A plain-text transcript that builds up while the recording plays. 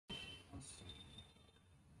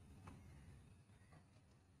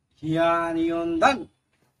Heian youndan.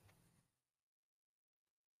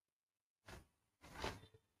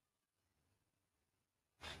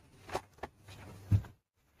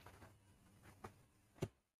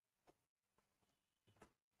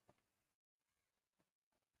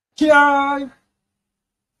 Heian.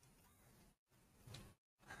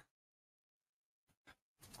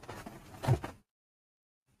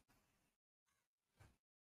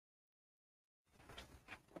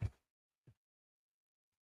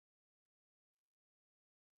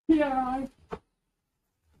 Heian.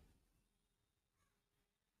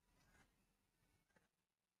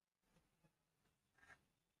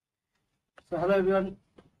 So hello everyone,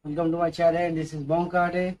 welcome to my channel. This is Bong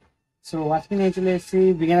Kata. So আজকে নিয়ে চলে এসেছি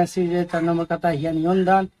beginner সিরিজের 4 নম্বর কাতা হিয়ান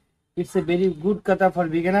youndan. It's a very good kata for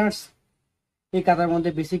beginners. এই কাতার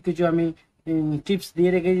মধ্যে basic কিছু আমি টিপস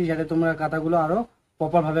দিয়ে রেখেছি যাতে তোমরা কাতাগুলো আরো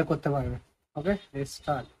প্রপার ভাবে করতে পারবে। ওকে, let's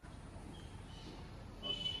start.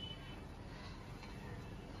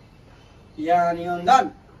 হিয়ান youndan.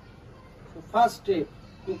 So first step,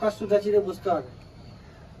 focus সুদাচিতে বসতে হবে।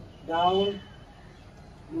 Down,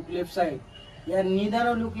 look left side. Yan neither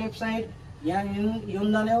look left side. Yan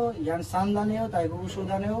youndaneo, yan sandaneo, taigo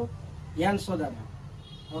sodaneo, yan sodaneo.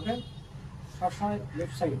 Okay? সব সময়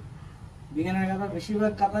লেফট সাইড। বিগিনার কাতা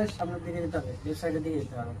বেশিরভাগ কাতায় সামনের দিকে যেতে হবে, লেফট সাইডের দিকে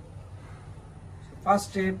যেতে হবে। ফার্স্ট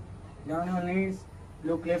স্টেপ, ডাউন অন নিজ,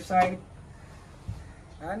 look left side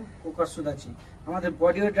and focus সুদাচি। আমাদের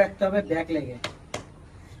বডি ওয়েট রাখতে হবে ব্যাক লেগে।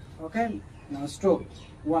 ওকে, নাও স্ট্রোক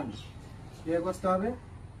 1 এর করতে হবে।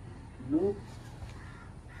 লুক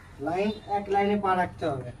লাইন, এক লাইনে পা রাখতে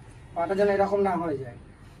হবে। পাটা যেন এরকম না হয়ে যায়,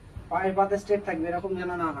 পায়ের পাতে স্ট্রেট থাকবে, এরকম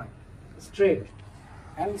যেন না হয়। Straight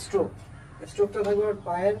and stroke. স্ট্রোকটা থাকবে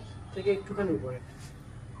পায়ের থেকে একটুখানি উপরে।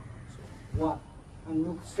 1 and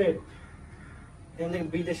look straight, then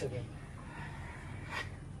ব্রিথের সাথে।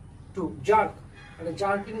 2 জার্ক, মানে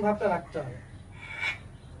জার্কিং ভাবটা রাখতে হবে।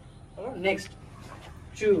 নেক্সট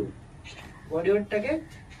 2 বডি ওয়েটটাকে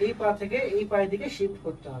এই পা থেকে এই পায়ের দিকে শিফট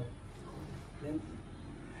করতে হবে। দেন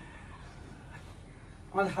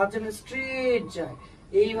আমাদের হাত যেন স্ট্রেট যায়,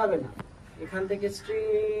 এইভাবে না, এখান থেকে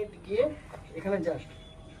স্ট্রেট গিয়ে এখানে যায়।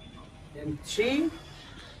 দেন 3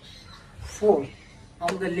 4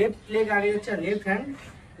 আমাদের লেফট লেগ আগে যাচ্ছে, লেফট হ্যান্ড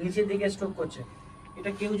নিচের দিকে স্ট্রোক করছে।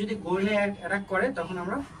 এটা কেউ যদি গোলে অ্যাটাক করে তখন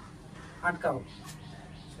আমরা আটকাবো।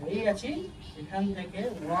 এই আছি, এখান থেকে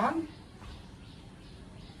 1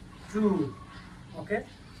 2 ওকে,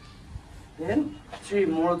 দেন 3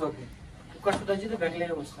 মোড় তোকে ফোকাস সুদাচি তো ব্যাক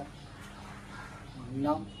লেগে বসতে।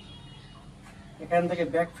 নাও এখান থেকে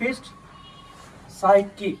back feast, side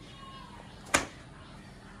kick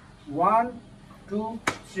 1 2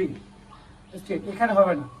 3 straight. এখানে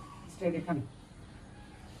হবে না, স্ট্রেট এখানে।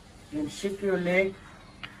 দেন শিফট ইউর লেগ,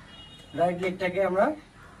 রাইট লেগটাকে আমরা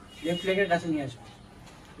লেফট লেগের কাছে নিয়ে আসবো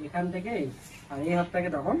এখান থেকে, আর এই হাতটাকে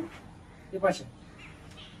তখন এ পাশে।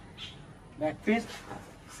 Back feast,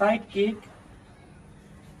 side kick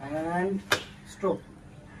and stroke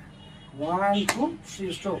 1 2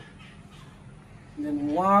 3 stroke. Then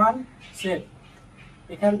 1 set.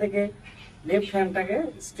 এখান থেকে লেফট হ্যান্ডটাকে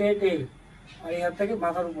স্ট্রেট এই, আর এই হাতটাকে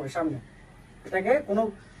মাথার উপরে সামনে। এটাকে কোনো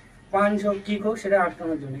পাঞ্চ হোক কিক হোক সেটা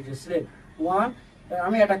আটকানোর জন্য। স্লেপ 1,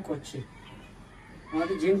 আমি অ্যাটাক করছি।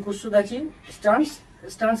 আমাদের জিন কুসুদাচি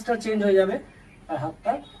স্টান্সটা চেঞ্জ হয়ে যাবে আর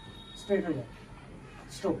হাতটা স্ট্রেট হয়ে যাবে।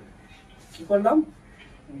 স্ট্রোক কি করলাম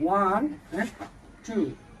 1 and 2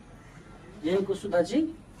 জিন কুসুদাচি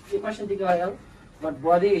এই পাশের দিকে হয়ে গেল, বাট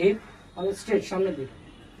বডি হিপ আমাদের স্ট্রেট সামনের দিকে।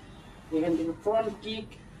 এখান থেকে ফ্রন্ট কিক,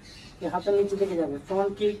 হাতের নিচে থেকে যাবে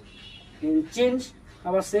ফ্রন্ট কিক, চেঞ্জ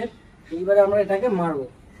আবার সেট। এইবারে আমরা এটাকে মারবো,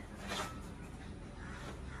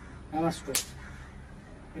 আমার স্ট্রোক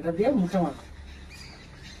এটা দিয়ে মুখে মারবো।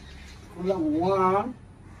 করলাম 1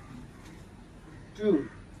 2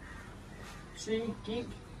 3 কিক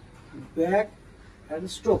ব্যাক এন্ড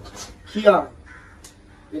স্ট্রোক। খিয়ার,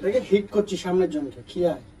 এটাকে হিট করছি সামনের জনকে।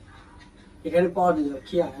 খিয়ার, এখানে পাওয়া দিতে হবে।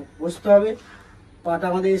 খিয়ার বসতে হবে, পাটা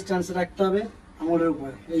আমাদের স্ট্যান্সে রাখতে হবে আঙুলের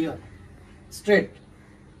উপরে, এই হবে straight.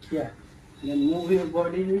 খিয়ার, then move your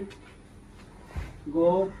body,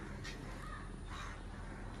 go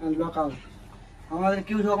and lock out. আমাদের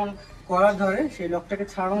কেউ যখন কলার ধরে সেই লকটাকে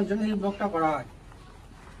ছাড়ানোর জন্য এই ব্লকটা করা হয়।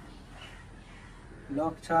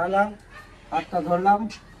 লক ছাড়ালাম, হাতটা ধরলাম,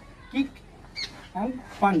 kick and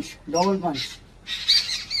punch, double punch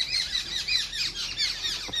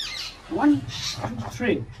 1 2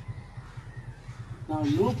 3। Now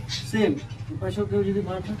look same, এপাশেও কেউ যদি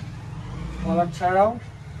ধরে কলার ছাড়াও,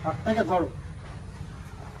 হাতটাকে ধরো,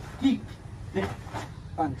 কিক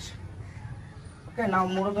পাঞ্চ। ওকে, নাও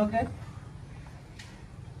মোড়ো তোকে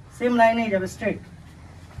সেম লাইনেই যাবে, স্ট্রেট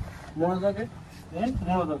মোড়ো তোকে দেন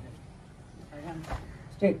মনোদকে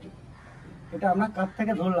স্ট্রেট। এটা আমরা কাপ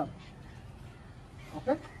থেকে ধরলাম,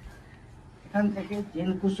 ওকে। এখান থেকে জেন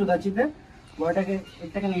কুসুদাচিতে বয়টাকে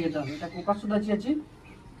এটাকে নিয়ে যেতে হবে, এটা কুকাসুদাচি আছি,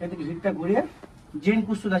 এখান থেকে হিপটা ঘুরিয়ে জেন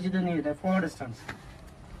কুসুদাচিতে নিয়ে যেতে হবে, ফরওয়ার্ড স্টান্স।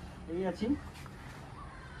 এই আছি,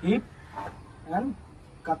 হিপ অ্যান্ড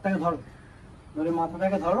কাপটাকে ধরো, ধরে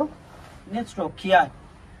মাথাটাকে ধরো, নেক্সট স্ট্রোক খিয়ায়।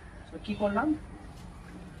 তো কী করলাম,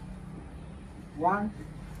 1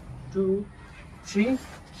 2 3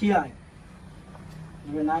 খিয়ায়,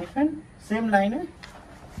 নাইফ এন্ড সেম লাইনে,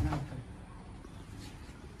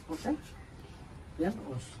 ওকে।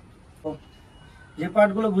 যে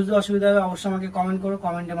পার্টগুলো বুঝতে অসুবিধা হবে অবশ্যই আমাকে কমেন্ট করো,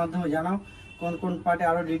 কমেন্টের মাধ্যমে জানাও কোন কোন পার্টে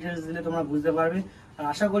আরো ডিটেলস দিলে তোমরা বুঝতে পারবে। আর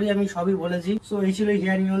আশা করি আমি সবই বলেছি। সো এই ছিল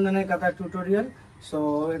হেয়ার ইউন্ডানের কাটা টিউটোরিয়াল। সো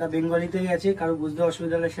এটা বেঙ্গলিতেই আছে, কারো বুঝতে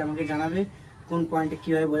অসুবিধা হলে সে আমাকে জানাবে কোন পয়েন্টে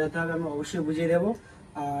কীভাবে বোঝাতে হবে, আমি অবশ্যই বুঝিয়ে দেবো।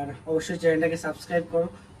 আর অবশ্যই চ্যানেলটাকে সাবস্ক্রাইব করো,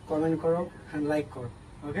 কমেন্ট করো অ্যান্ড লাইক করো,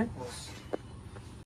 ওকে।